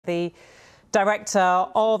The Director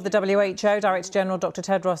of the WHO, Director General Dr.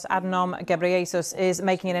 Tedros Adhanom Ghebreyesus, is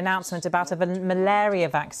making an announcement about a malaria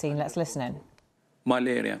vaccine. Let's listen in.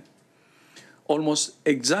 Malaria. Almost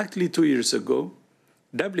exactly 2 years ago,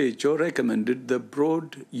 WHO recommended the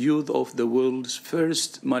broad use of the world's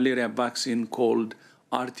first malaria vaccine called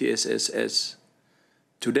RTSS.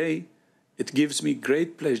 Today, it gives me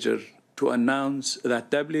great pleasure to announce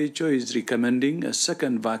that WHO is recommending a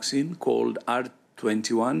second vaccine called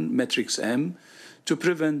R21-M to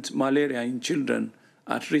prevent malaria in children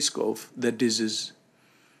at risk of the disease.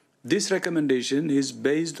 This recommendation is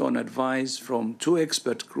based on advice from two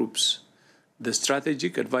expert groups, the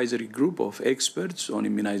Strategic Advisory Group of Experts on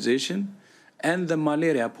Immunization and the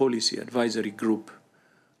Malaria Policy Advisory Group.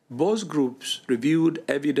 Both groups reviewed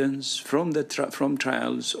evidence from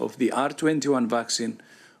trials of the R21 vaccine,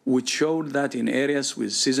 which showed that in areas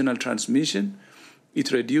with seasonal transmission,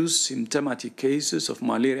 it reduced symptomatic cases of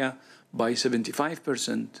malaria by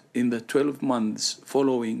 75% in the 12 months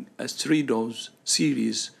following a 3-dose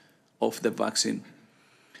series of the vaccine.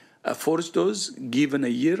 A fourth dose, given a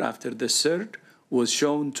year after the third, was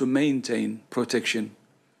shown to maintain protection.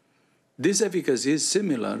 This efficacy is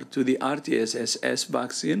similar to the RTSS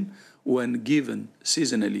vaccine when given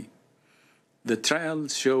seasonally. The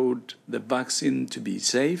trials showed the vaccine to be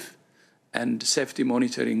safe, and safety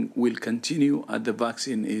monitoring will continue as the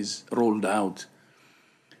vaccine is rolled out.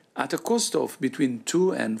 At a cost of between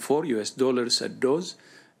 $2 and $4 a dose,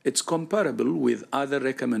 it's comparable with other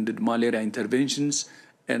recommended malaria interventions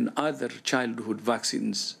and other childhood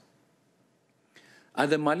vaccines.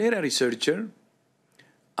 As a malaria researcher,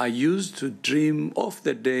 I used to dream of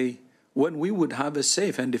the day when we would have a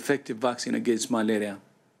safe and effective vaccine against malaria.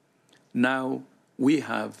 Now we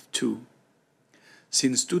have two.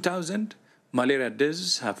 Since 2000, malaria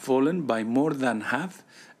deaths have fallen by more than half,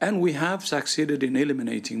 and we have succeeded in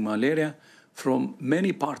eliminating malaria from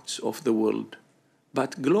many parts of the world.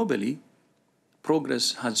 But globally,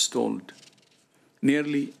 progress has stalled.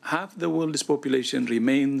 Nearly half the world's population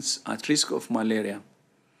remains at risk of malaria.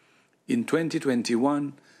 In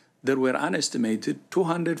 2021, there were an estimated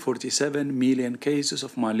 247 million cases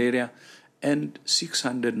of malaria and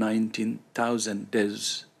 619,000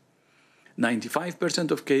 deaths.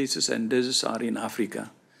 95% of cases and deaths are in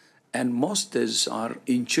Africa, and most deaths are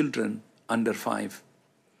in children under 5.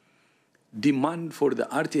 Demand for the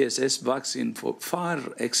RTSS vaccine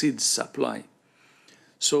far exceeds supply.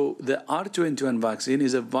 So the R21 vaccine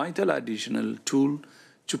is a vital additional tool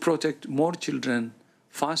to protect more children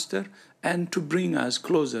faster and to bring us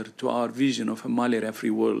closer to our vision of a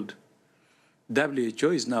malaria-free world.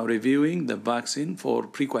 WHO is now reviewing the vaccine for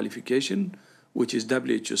pre-qualification, which is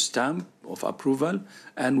WHO stamp of approval,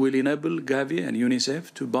 and will enable Gavi and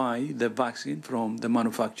UNICEF to buy the vaccine from the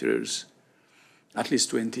manufacturers. At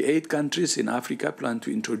least 28 countries in Africa plan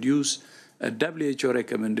to introduce a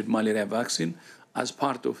WHO-recommended malaria vaccine as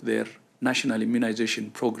part of their national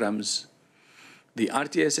immunization programs. The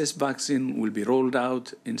RTSS vaccine will be rolled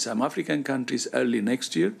out in some African countries early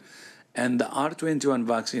next year, and the R21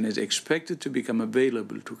 vaccine is expected to become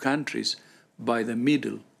available to countries by the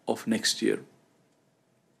middle of next year.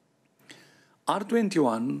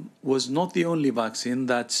 R21 was not the only vaccine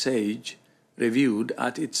that SAGE reviewed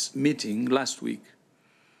at its meeting last week.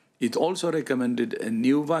 It also recommended a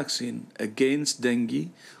new vaccine against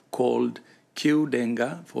dengue called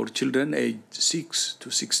Qdenga for children aged 6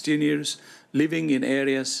 to 16 years living in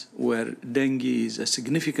areas where dengue is a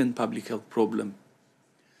significant public health problem.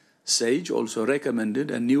 SAGE also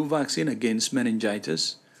recommended a new vaccine against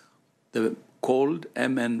meningitis, called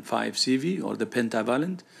MN5CV, or the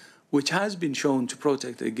pentavalent, which has been shown to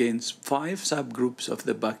protect against 5 subgroups of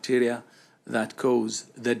the bacteria that cause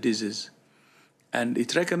the disease. And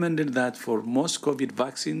it recommended that for most COVID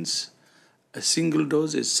vaccines, a single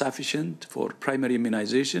dose is sufficient for primary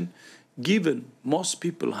immunization, given most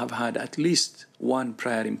people have had at least one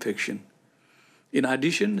prior infection. In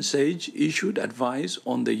addition, SAGE issued advice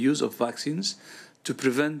on the use of vaccines to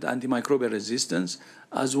prevent antimicrobial resistance,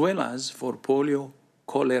 as well as for polio,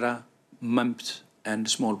 cholera, mumps, and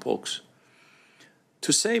smallpox.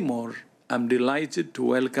 To say more, I'm delighted to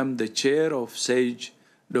welcome the chair of SAGE,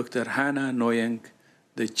 Dr. Hanna Noyenk,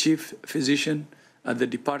 the chief physician at the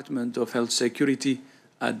Department of Health Security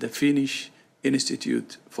at the Finnish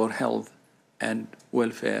Institute for Health and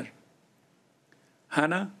Welfare.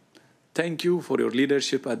 Hanna, thank you for your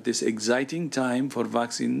leadership at this exciting time for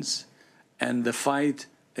vaccines and the fight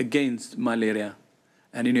against malaria.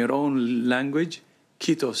 And in your own language,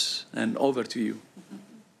 Kitos, and over to you.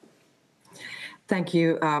 Thank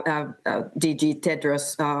you, DG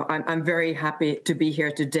Tedros. I'm very happy to be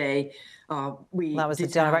here today That was the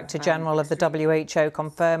Director General of the WHO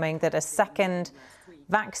confirming that a second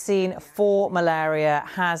vaccine for malaria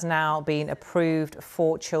has now been approved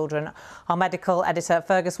for children. Our medical editor,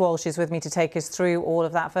 Fergus Walsh, is with me to take us through all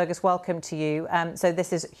of that. Fergus, welcome to you. So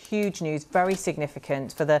this is huge news, very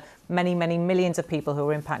significant for the many, many millions of people who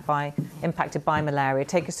are impacted by malaria.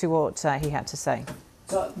 Take us through what he had to say.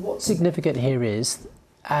 So what's significant here is,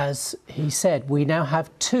 as he said, we now have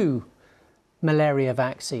 2 malaria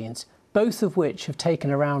vaccines, both of which have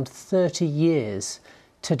taken around 30 years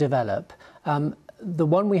to develop. The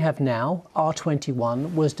one we have now,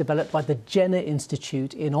 R21, was developed by the Jenner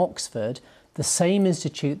Institute in Oxford, the same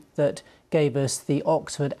institute that gave us the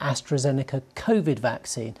Oxford AstraZeneca COVID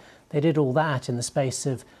vaccine. They did all that in the space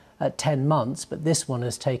of 10 months, but this one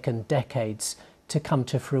has taken decades to come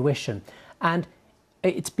to fruition. And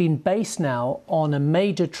it's been based now on a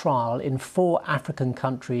major trial in 4 African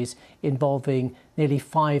countries involving nearly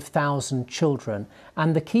 5,000 children.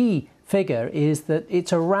 And the key figure is that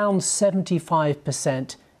it's around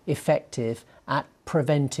 75% effective at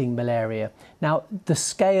preventing malaria. Now, the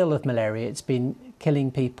scale of malaria, it's been killing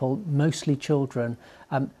people, mostly children,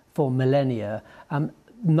 for millennia.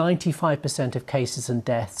 95% of cases and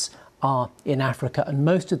deaths are in Africa, and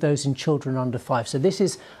most of those in children under 5. So this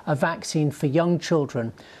is a vaccine for young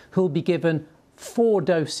children who will be given 4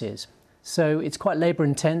 doses. So it's quite labour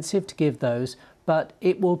intensive to give those, but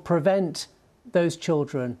it will prevent those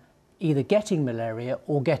children either getting malaria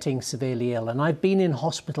or getting severely ill. And I've been in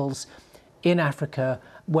hospitals in Africa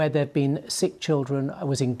where there have been sick children. I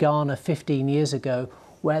was in Ghana 15 years ago,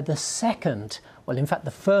 where the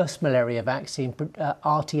first malaria vaccine,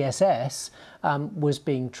 RTSS, was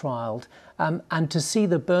being trialled. And to see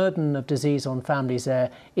the burden of disease on families there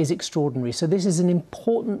is extraordinary. So this is an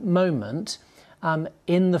important moment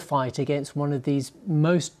in the fight against one of these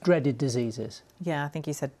most dreaded diseases. Yeah, I think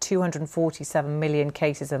you said 247 million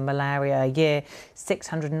cases of malaria a year,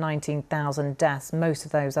 619,000 deaths, most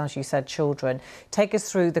of those, as you said, children. Take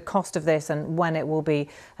us through the cost of this and when it will be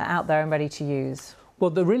out there and ready to use. Well,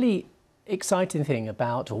 the really exciting thing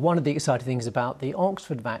about, or one of the exciting things about the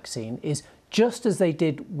Oxford vaccine is, just as they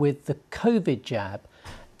did with the COVID jab,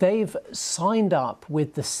 they've signed up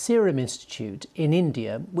with the Serum Institute in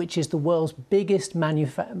India, which is the world's biggest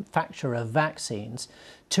manufacturer of vaccines,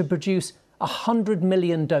 to produce 100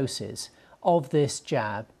 million doses of this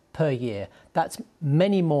jab per year. That's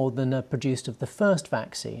many more than are produced of the first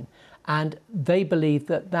vaccine. And they believe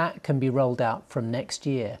that that can be rolled out from next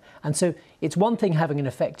year. And so it's one thing having an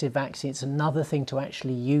effective vaccine, it's another thing to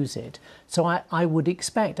actually use it. So I would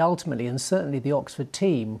expect ultimately, and certainly the Oxford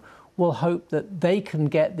team will hope that they can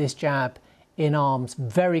get this jab in arms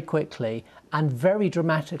very quickly and very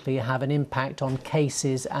dramatically have an impact on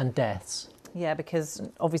cases and deaths. Yeah, because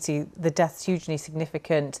obviously the death's hugely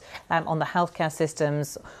significant on the healthcare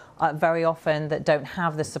systems very often that don't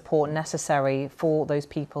have the support necessary for those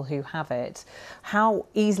people who have it. How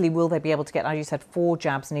easily will they be able to get, as you said, 4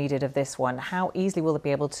 jabs needed of this one? How easily will they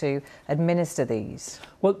be able to administer these?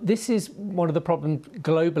 Well, this is one of the problems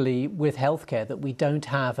globally with healthcare, that we don't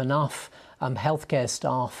have enough healthcare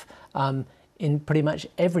staff in pretty much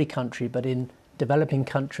every country, but in developing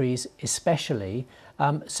countries especially.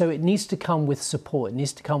 So it needs to come with support, it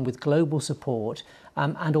needs to come with global support.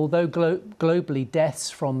 And although globally deaths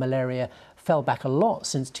from malaria fell back a lot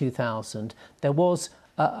since 2000, there was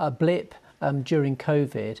a blip during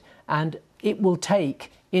COVID, and it will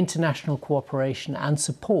take international cooperation and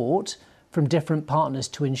support from different partners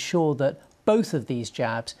to ensure that both of these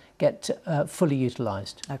jabs get fully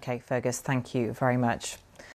utilised. OK, Fergus, thank you very much.